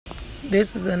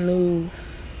This is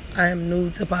I am new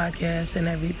to podcasts and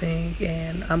everything,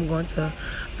 and I'm going to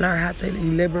learn how to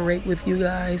elaborate with you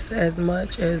guys as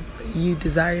much as you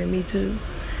desire me to.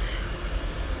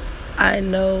 I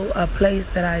know a place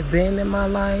that I've been in my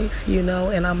life,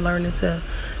 and I'm learning to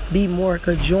be more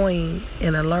conjoined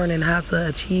and learning how to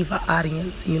achieve an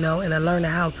audience, and I'm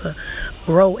learning how to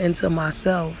grow into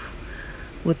myself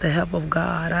with the help of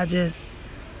God. I just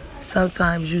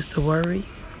sometimes used to worry.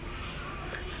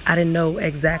 I didn't know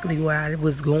exactly where I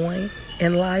was going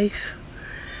in life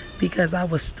because I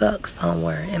was stuck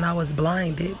somewhere and I was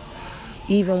blinded.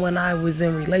 Even when I was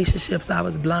in relationships, I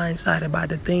was blindsided by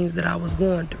the things that I was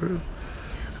going through.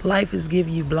 Life is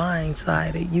giving you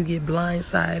blindsided. You get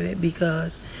blindsided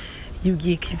because you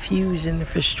get confusion and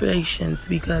frustrations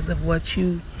because of what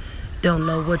you don't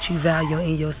know, what you value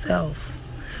in yourself.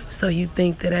 So you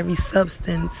think that every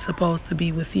substance is supposed to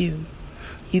be with you.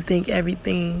 You think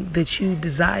everything that you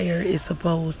desire is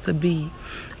supposed to be,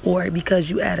 or because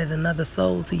you added another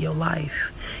soul to your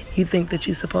life, you think that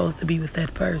you're supposed to be with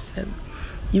that person.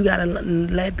 You got to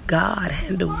let God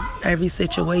handle every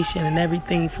situation and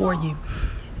everything for you.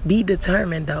 Be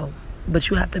determined, though, but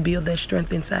you have to build that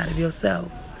strength inside of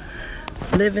yourself.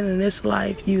 Living in this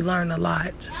life, you learn a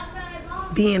lot.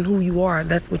 Being who you are,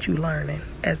 that's what you're learning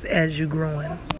as you're growing.